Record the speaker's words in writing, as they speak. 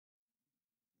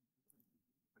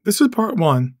This is part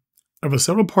one of a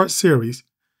several-part series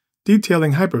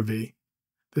detailing Hyper-V,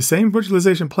 the same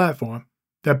virtualization platform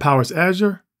that powers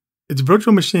Azure, its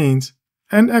virtual machines,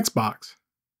 and Xbox.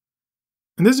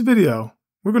 In this video,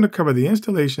 we're going to cover the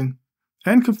installation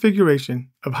and configuration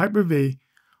of Hyper-V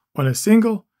on a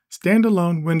single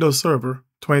standalone Windows Server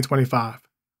 2025.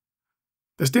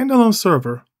 The standalone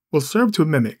server will serve to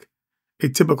mimic a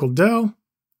typical Dell,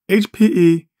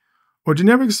 HPE, or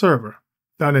generic server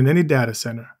found in any data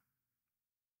center.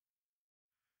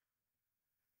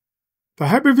 The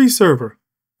Hyper-V server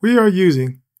we are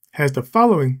using has the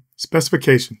following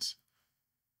specifications: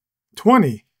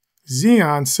 20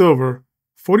 Xeon Silver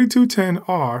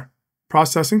 4210R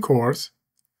processing cores,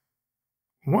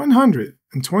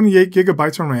 128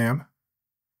 GB of RAM,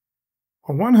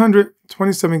 a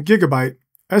 127 GB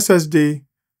SSD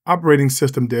operating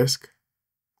system disk,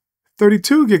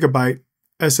 32 GB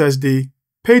SSD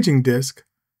paging disk,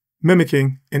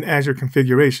 mimicking an Azure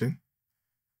configuration,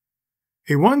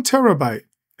 a 1 TB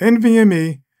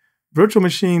NVMe virtual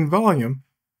machine volume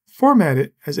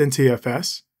formatted as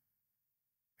NTFS,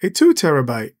 a 2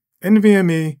 TB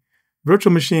NVMe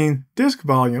virtual machine disk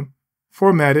volume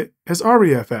formatted as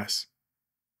REFS,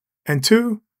 and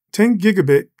two 10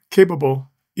 gigabit capable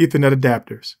Ethernet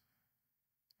adapters.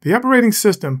 The operating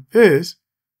system is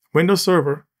Windows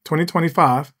Server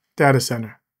 2025 Data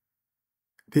Center.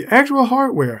 The actual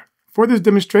hardware for this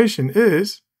demonstration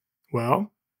is,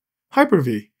 well,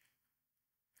 Hyper-V.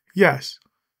 Yes,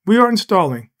 we are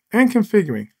installing and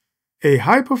configuring a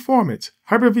high-performance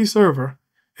Hyper-V server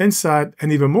inside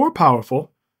an even more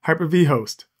powerful Hyper-V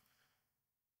host.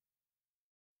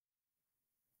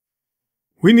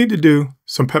 We need to do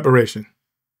some preparation.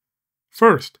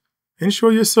 First,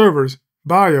 ensure your server's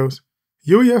BIOS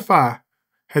UEFI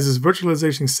has its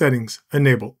virtualization settings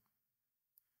enabled.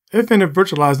 If in a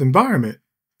virtualized environment,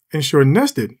 ensure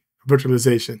nested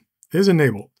virtualization is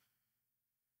enabled.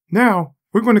 Now,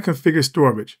 we're going to configure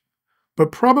storage,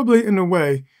 but probably in a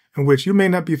way in which you may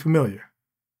not be familiar.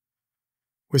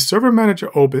 With Server Manager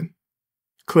open,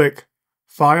 click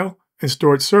File and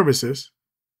Storage Services,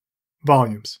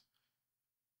 Volumes.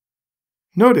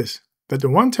 Notice that the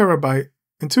 1 TB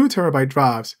and 2 TB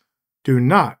drives do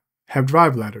not have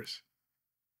drive letters.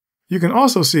 You can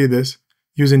also see this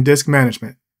using Disk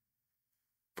Management.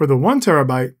 For the 1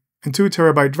 TB and 2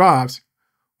 TB drives,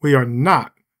 we are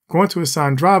not going to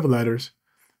assign drive letters,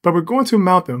 but we're going to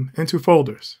mount them into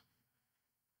folders.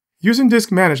 Using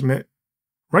Disk Management,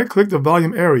 right-click the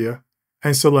volume area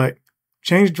and select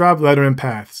Change Drive Letter and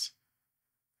Paths.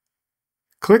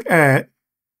 Click Add,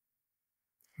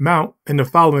 mount in the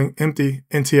following empty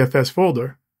NTFS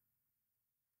folder.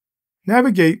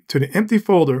 Navigate to the empty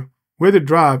folder where the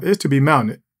drive is to be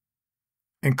mounted,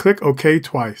 and click OK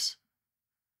twice.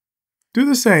 Do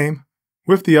the same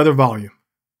with the other volume.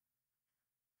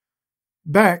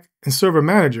 Back in Server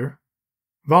Manager,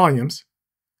 Volumes,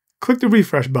 click the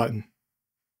Refresh button.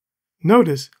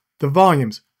 Notice the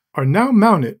volumes are now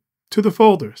mounted to the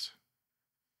folders.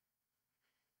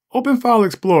 Open File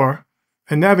Explorer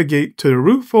and navigate to the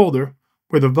root folder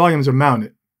where the volumes are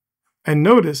mounted, and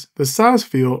notice the size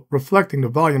field reflecting the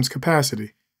volume's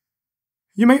capacity.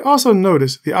 You may also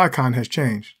notice the icon has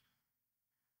changed.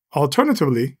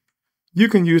 Alternatively, you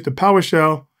can use the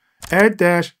PowerShell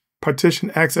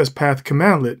add-partition access path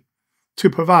commandlet to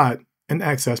provide an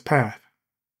access path.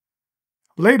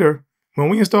 Later, when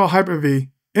we install Hyper-V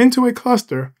into a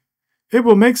cluster, it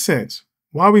will make sense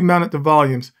why we mounted the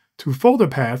volumes to folder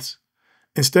paths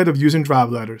instead of using drive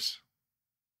letters.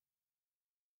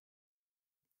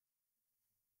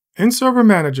 In Server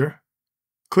Manager,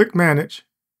 click Manage,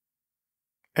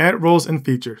 Add Roles and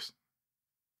Features.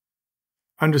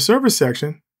 Under Server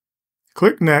section,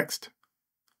 click Next,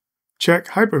 check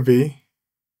Hyper-V,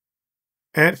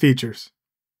 Add Features.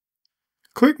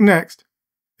 Click Next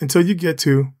until you get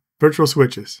to Virtual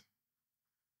Switches.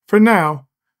 For now,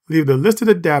 leave the listed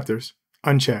adapters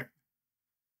unchecked.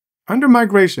 Under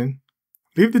Migration,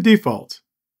 leave the defaults.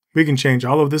 We can change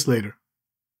all of this later.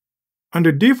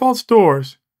 Under Default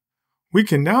Stores, we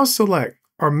can now select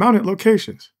our mounted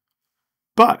locations.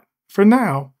 But for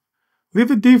now, leave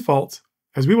the defaults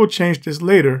as we will change this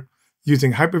later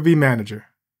using Hyper-V Manager.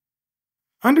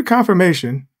 Under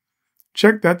Confirmation,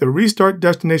 check that the Restart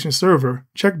Destination Server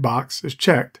checkbox is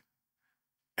checked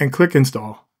and click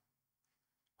Install.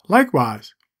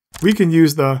 Likewise, we can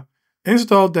use the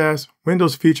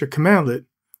Install-Windows Feature commandlet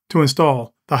to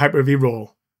install the Hyper-V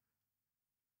role.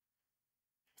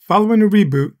 Following the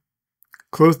reboot,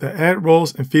 close the Add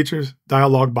Roles and Features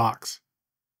dialog box.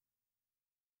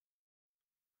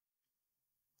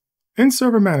 In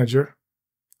Server Manager,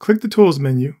 click the Tools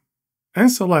menu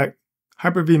and select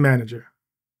Hyper-V Manager.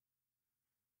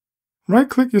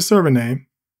 Right-click your server name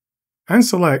and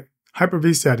select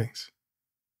Hyper-V Settings.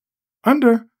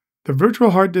 Under the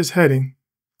Virtual Hard Disk heading,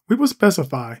 we will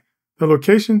specify the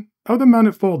location of the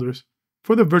mounted folders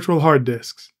for the virtual hard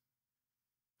disks.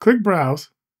 Click Browse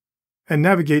and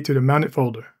navigate to the mounted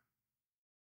folder.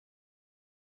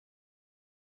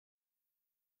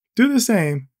 Do the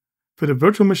same for the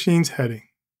Virtual Machines heading.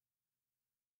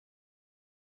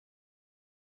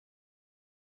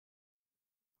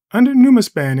 Under NUMA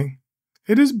spanning,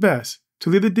 it is best to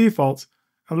leave the defaults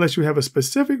unless you have a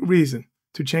specific reason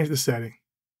to change the setting.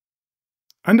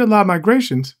 Under Live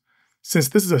Migrations, since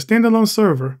this is a standalone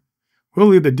server, we'll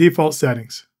leave the default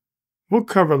settings. We'll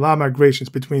cover live migrations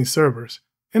between servers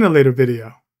in a later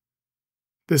video.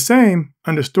 The same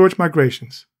under Storage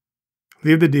Migrations.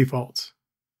 Leave the defaults.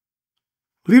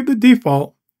 Leave the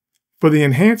default for the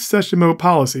Enhanced Session Mode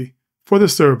policy for the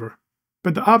server,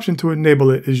 but the option to enable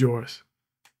it is yours.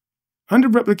 Under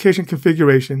Replication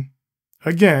Configuration,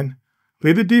 again,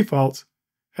 leave the defaults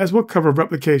as we'll cover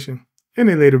replication in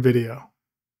a later video.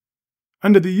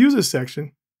 Under the User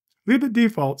section, leave the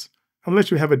defaults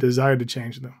unless you have a desire to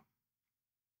change them.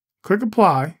 Click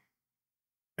Apply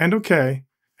and OK,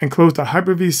 and close the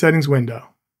Hyper-V Settings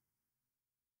window.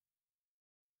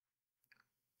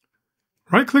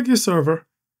 Right-click your server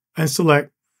and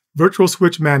select Virtual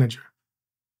Switch Manager.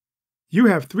 You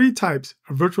have three types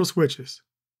of virtual switches: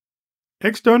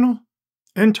 external,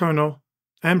 internal,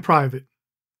 and private.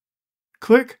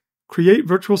 Click Create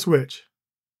Virtual Switch.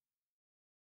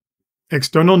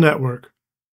 External Network.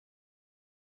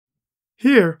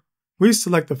 Here, we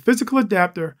select the physical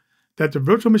adapter that the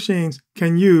virtual machines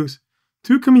can use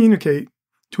to communicate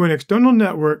to an external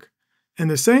network in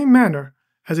the same manner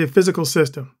as a physical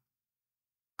system.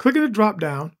 Clicking the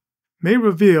drop-down may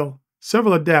reveal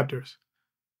several adapters.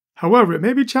 However, it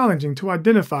may be challenging to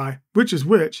identify which is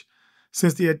which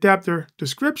since the adapter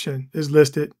description is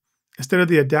listed instead of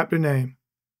the adapter name.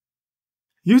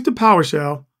 Use the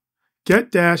PowerShell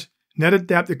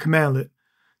get-netadapter commandlet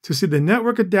to see the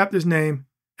network adapter's name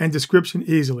and description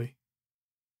easily.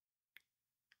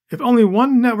 If only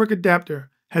one network adapter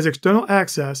has external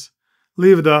access,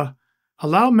 leave the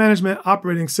Allow Management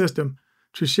Operating System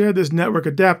to share this network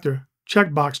adapter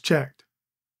checkbox checked.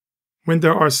 When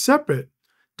there are separate,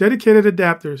 dedicated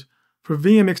adapters for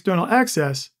VM external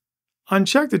access,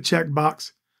 uncheck the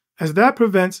checkbox as that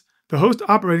prevents the host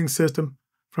operating system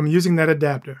from using that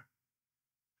adapter.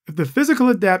 If the physical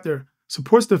adapter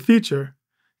supports the feature,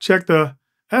 check the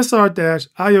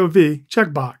SR-IOV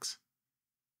checkbox.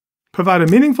 Provide a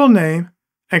meaningful name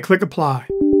and click Apply.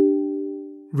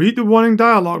 Read the warning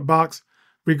dialog box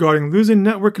regarding losing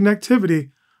network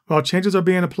connectivity while changes are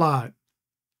being applied,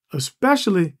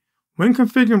 especially when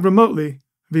configuring remotely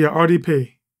via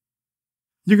RDP.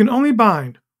 You can only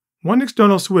bind one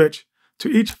external switch to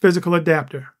each physical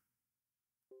adapter.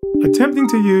 Attempting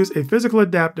to use a physical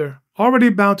adapter already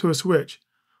bound to a switch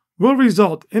will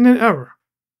result in an error.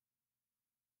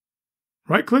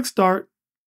 Right-click Start,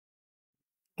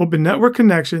 open Network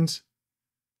Connections,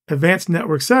 Advanced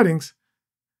Network Settings,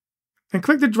 and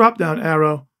click the drop-down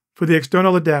arrow for the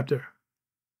external adapter.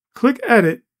 Click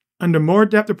Edit under More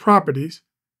Adapter Properties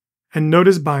and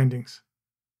notice bindings.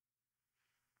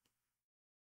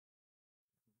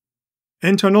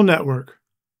 Internal Network.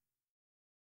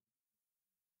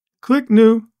 Click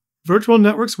New Virtual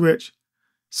Network Switch,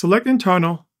 select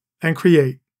Internal, and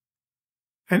Create.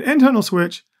 An internal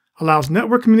switch allows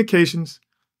network communications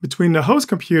between the host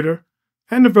computer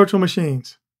and the virtual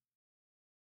machines.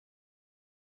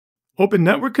 Open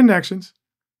Network Connections,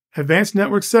 Advanced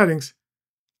Network Settings,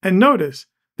 and notice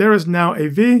there is now a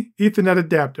vEthernet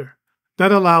adapter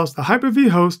that allows the Hyper-V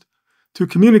host to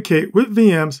communicate with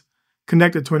VMs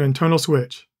connected to an internal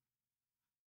switch.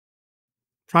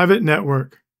 Private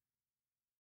Network.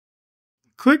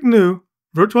 Click New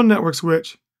Virtual Network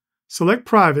Switch, select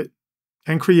Private,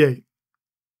 and Create.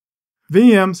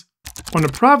 VMs on a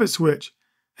private switch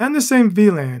and the same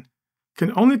VLAN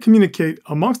can only communicate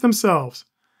amongst themselves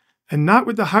and not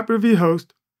with the Hyper-V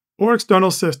host or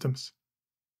external systems.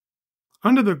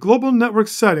 Under the Global Network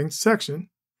Settings section,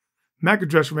 MAC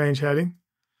address range heading,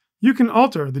 you can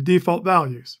alter the default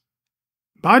values.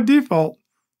 By default,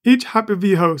 each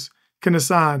Hyper-V host can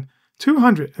assign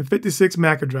 256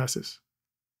 MAC addresses.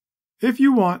 If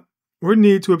you want or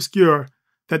need to obscure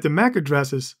that the MAC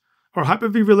addresses are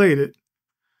Hyper-V related,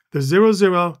 the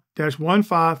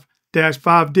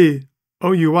 00-15-5D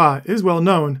OUI is well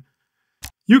known.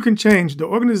 You can change the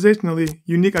organizationally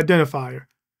unique identifier,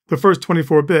 the first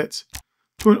 24 bits,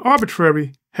 to an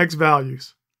arbitrary hex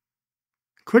values.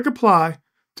 Click Apply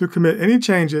to commit any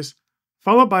changes,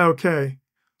 followed by OK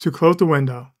to close the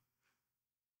window.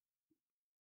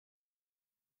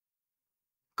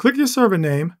 Click your server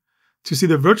name to see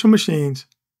the virtual machines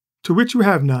to which you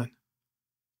have none.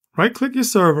 Right-click your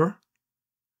server,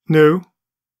 New,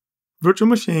 Virtual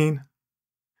Machine,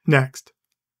 Next.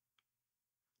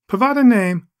 Provide a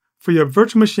name for your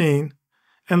virtual machine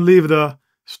and leave the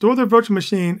Store the virtual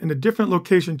machine in a different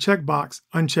location checkbox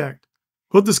unchecked.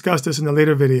 We'll discuss this in a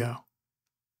later video.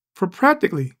 For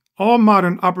practically all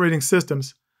modern operating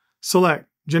systems, select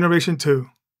Generation 2.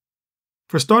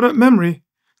 For startup memory,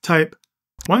 type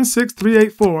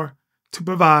 16384 to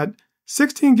provide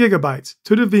 16 GB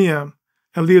to the VM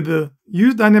and leave the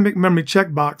Use Dynamic Memory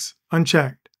checkbox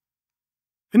unchecked.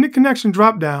 In the connection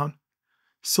drop-down,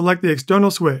 select the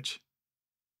external switch.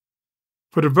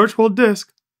 For the virtual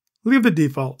disk, leave the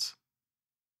defaults.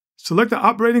 Select the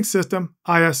operating system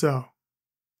ISO.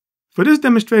 For this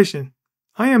demonstration,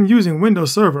 I am using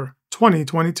Windows Server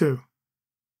 2022.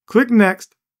 Click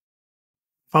Next,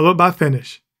 followed by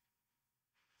Finish.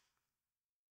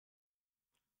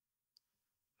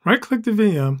 Right-click the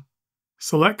VM,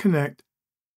 select Connect,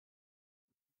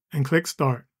 and click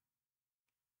Start.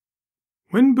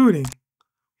 When booting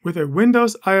with a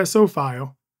Windows ISO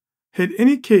file, hit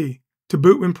any key to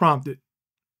boot when prompted.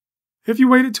 If you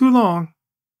waited too long,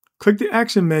 click the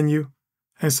Action menu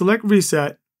and select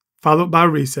Reset, followed by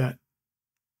Reset.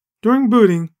 During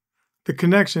booting, the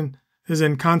connection is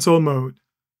in console mode.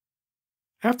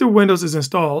 After Windows is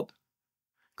installed,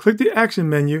 click the Action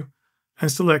menu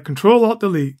and select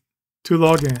Ctrl-Alt-Delete to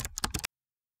log in.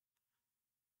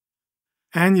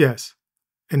 And yes,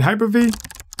 in Hyper-V,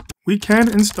 we can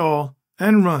install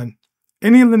and run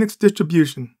any Linux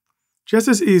distribution just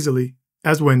as easily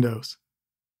as Windows.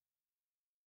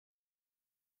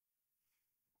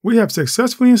 We have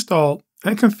successfully installed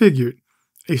and configured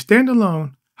a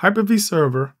standalone Hyper-V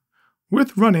server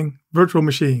with running virtual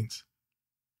machines.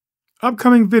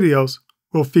 Upcoming videos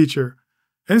will feature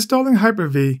installing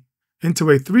Hyper-V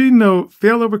into a 3-node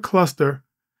failover cluster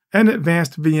and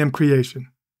advanced VM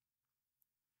creation.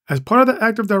 As part of the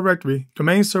Active Directory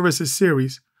Domain Services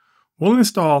series, we'll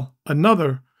install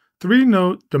another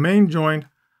 3-node domain-joined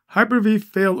Hyper-V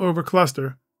failover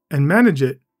cluster and manage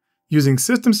it using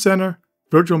System Center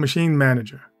Virtual Machine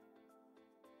Manager.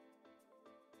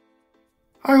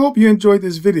 I hope you enjoyed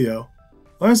this video,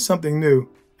 learned something new,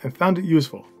 and found it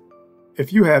useful.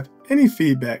 If you have any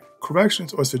feedback,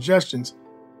 corrections, or suggestions,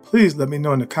 please let me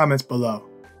know in the comments below.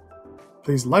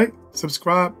 Please like,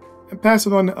 subscribe, and pass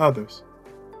it on to others.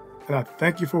 And I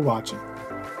thank you for watching.